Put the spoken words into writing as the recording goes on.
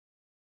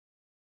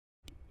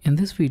In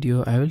this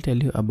video, I will tell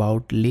you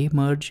about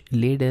Laymrg,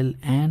 laydel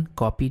and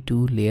copy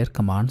to layer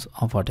commands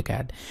of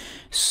AutoCAD.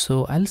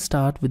 So I'll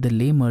start with the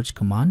Laymrg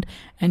command,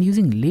 and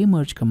using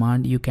Laymrg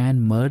command, you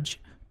can merge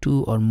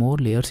two or more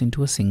layers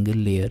into a single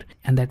layer,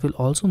 and that will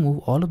also move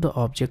all of the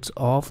objects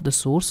of the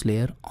source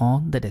layer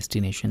on the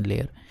destination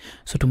layer.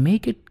 So to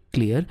make it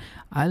clear,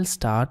 I'll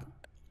start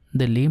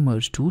the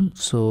Laymrg tool.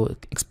 So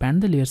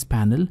expand the layers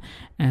panel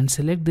and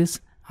select this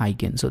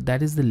icon. So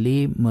that is the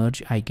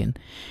Laymrg icon.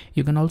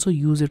 You can also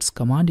use its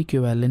command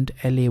equivalent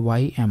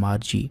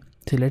laymrg.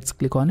 So let's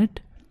click on it,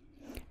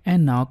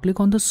 and now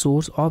click on the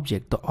source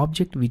object, the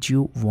object which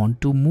you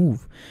want to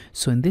move.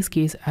 So in this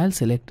case, I'll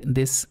select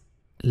this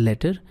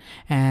letter,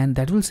 and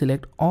that will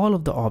select all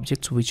of the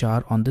objects which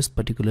are on this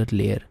particular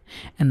layer,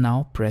 and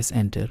now press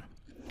enter.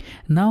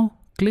 Now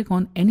click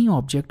on any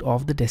object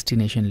of the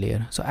destination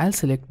layer. So I'll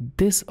select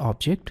this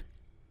object,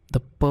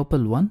 the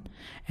purple one,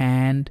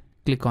 and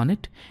click on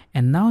it,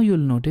 and now you'll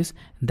notice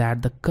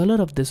that the color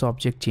of this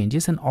object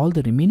changes, and all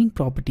the remaining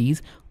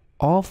properties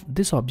of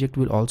this object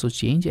will also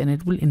change, and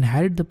it will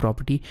inherit the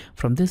property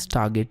from this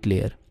target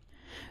layer.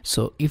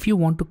 So if you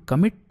want to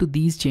commit to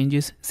these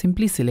changes,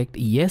 simply select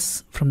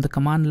yes from the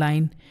command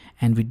line,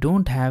 and we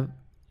don't have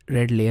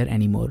red layer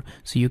anymore.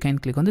 So you can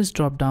click on this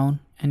drop down,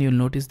 and you'll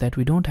notice that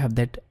we don't have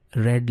that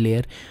red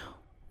layer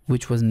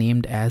which was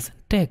named as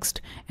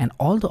text, and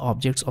all the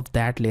objects of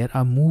that layer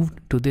are moved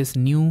to this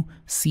new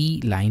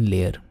C line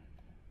layer.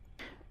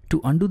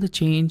 To undo the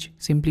change,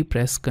 simply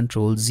press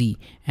Ctrl Z,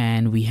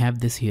 and we have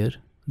this here,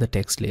 the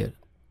text layer,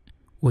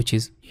 which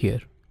is here.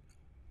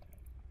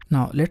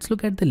 Now let's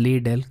look at the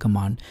laydel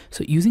command.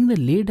 So using the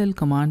laydel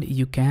command,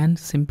 you can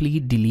simply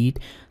delete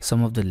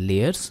some of the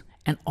layers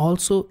and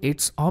also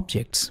its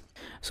objects.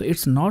 So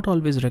it's not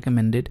always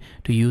recommended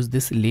to use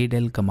this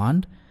laydel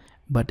command,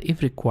 but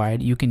if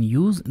required, you can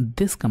use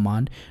this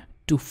command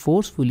to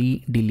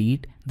forcefully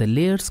delete the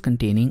layers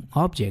containing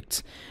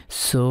objects.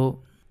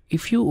 So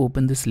if you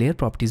open this layer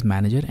properties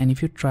manager, and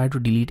if you try to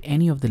delete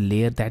any of the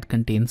layer that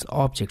contains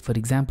object, for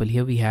example,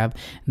 here we have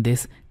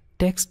this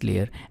text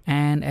layer,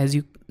 and as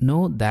you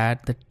know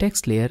that the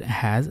text layer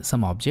has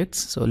some objects.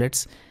 So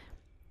let's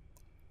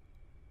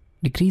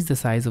decrease the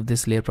size of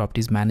this layer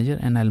properties manager,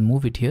 and I'll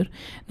move it here.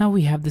 Now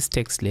we have this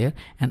text layer,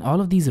 and all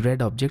of these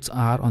red objects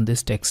are on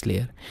this text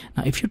layer.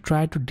 Now if you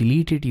try to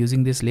delete it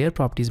using this layer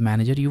properties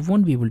manager, you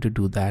won't be able to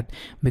do that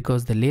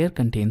because the layer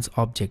contains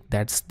object.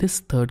 That's this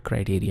third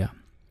criteria.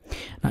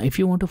 Now if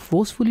you want to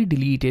forcefully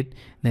delete it,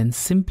 then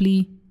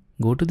simply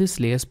go to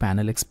this layers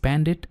panel,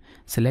 expand it,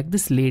 select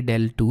this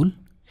laydel tool,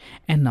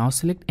 and now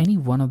select any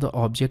one of the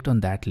object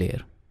on that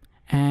layer.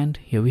 And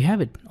here we have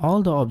it.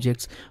 All the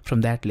objects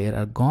from that layer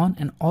are gone,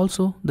 and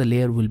also the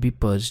layer will be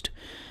purged.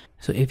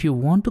 So if you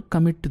want to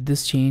commit to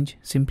this change,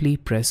 simply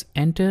press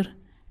enter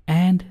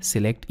and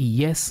select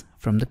yes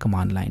from the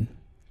command line.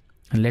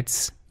 And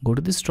let's go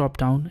to this drop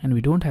down, and we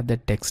don't have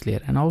that text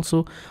layer, and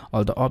also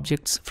all the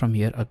objects from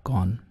here are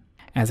gone.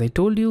 As I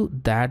told you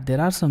that there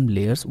are some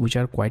layers which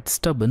are quite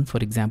stubborn, for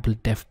example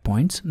def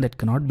points, that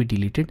cannot be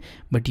deleted,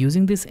 but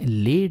using this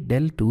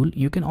laydel tool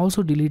you can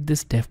also delete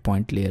this def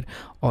point layer,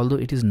 although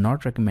it is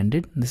not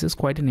recommended. This is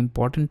quite an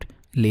important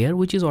layer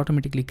which is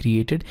automatically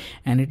created,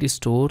 and it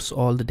stores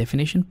all the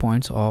definition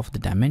points of the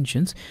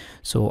dimensions.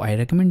 So I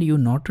recommend you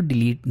not to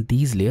delete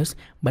these layers,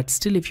 but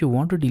still if you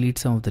want to delete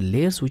some of the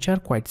layers which are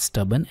quite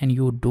stubborn and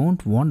you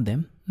don't want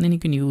them, then you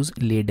can use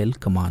laydel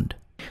command.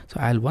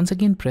 So I'll once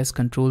again press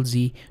Ctrl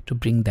Z to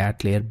bring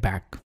that layer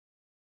back.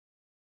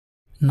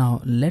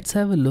 Now let's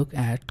have a look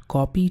at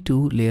copy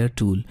to layer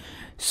tool.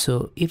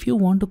 So if you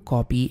want to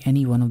copy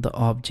any one of the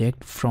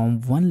object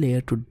from one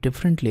layer to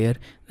different layer,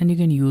 then you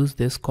can use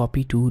this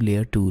copy to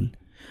layer tool.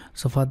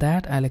 So for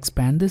that, I'll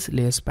expand this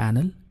layers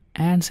panel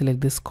and select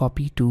this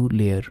copy to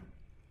layer.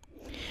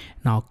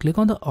 Now click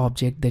on the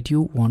object that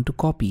you want to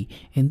copy.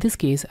 In this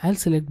case, I'll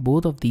select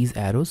both of these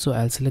arrows. So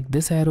I'll select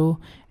this arrow,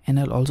 and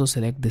I'll also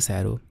select this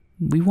arrow.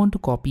 We want to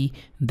copy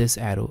this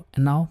arrow,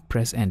 and now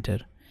press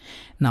enter.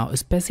 Now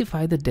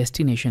specify the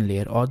destination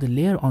layer, or the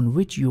layer on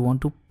which you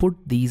want to put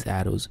these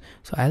arrows.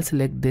 So I'll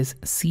select this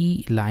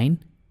C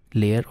line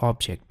layer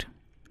object.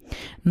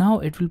 Now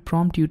it will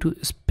prompt you to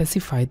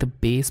specify the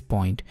base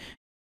point.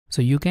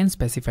 So you can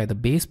specify the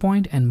base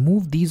point and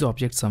move these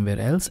objects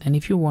somewhere else, and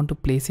if you want to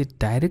place it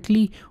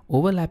directly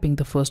overlapping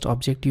the first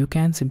object, you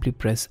can simply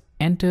press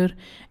enter,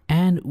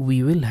 and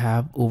we will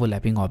have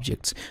overlapping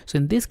objects. So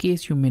in this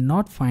case, you may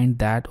not find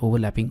that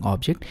overlapping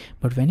object,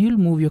 but when you'll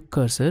move your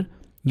cursor,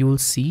 you will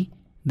see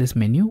this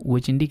menu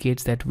which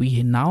indicates that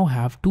we now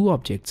have two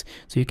objects.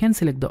 So you can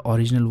select the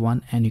original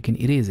one and you can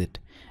erase it.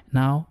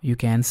 Now you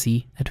can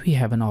see that we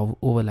have an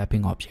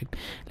overlapping object.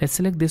 Let's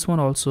select this one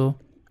also,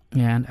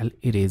 and I'll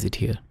erase it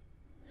here.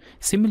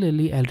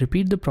 Similarly, I'll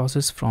repeat the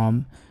process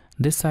from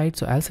this side.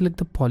 So I'll select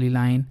the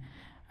polyline,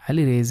 I'll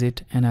erase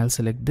it, and I'll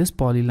select this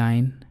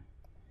polyline,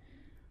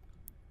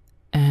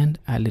 and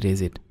I'll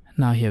erase it.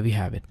 Now here we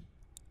have it.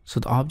 So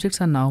the objects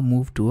are now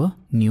moved to a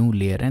new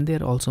layer, and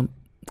they're also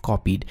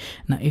copied.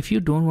 Now if you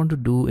don't want to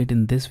do it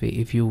in this way,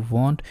 if you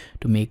want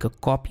to make a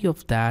copy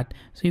of that,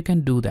 so you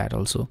can do that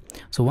also.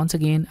 So once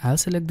again, I'll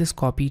select this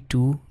copy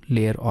to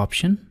layer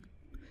option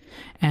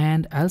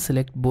and I'll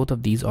select both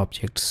of these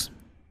objects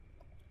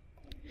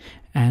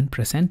and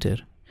press enter.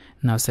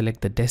 Now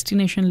select the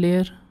destination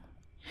layer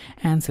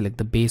and select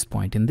the base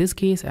point. In this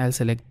case, I'll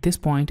select this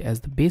point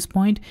as the base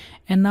point,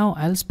 and now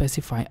I'll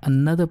specify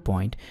another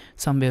point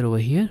somewhere over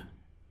here,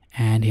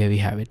 and here we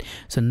have it.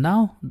 So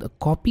now the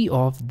copy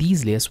of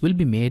these layers will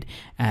be made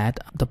at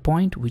the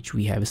point which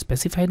we have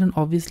specified, and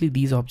obviously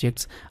these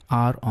objects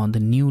are on the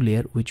new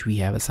layer which we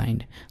have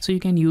assigned. So you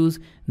can use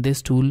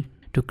this tool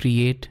to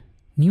create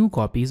new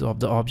copies of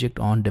the object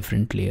on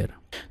different layer.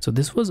 So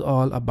this was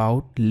all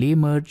about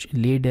Laymrg,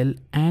 laydel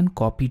and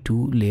copy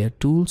to layer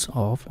tools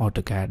of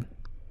AutoCAD.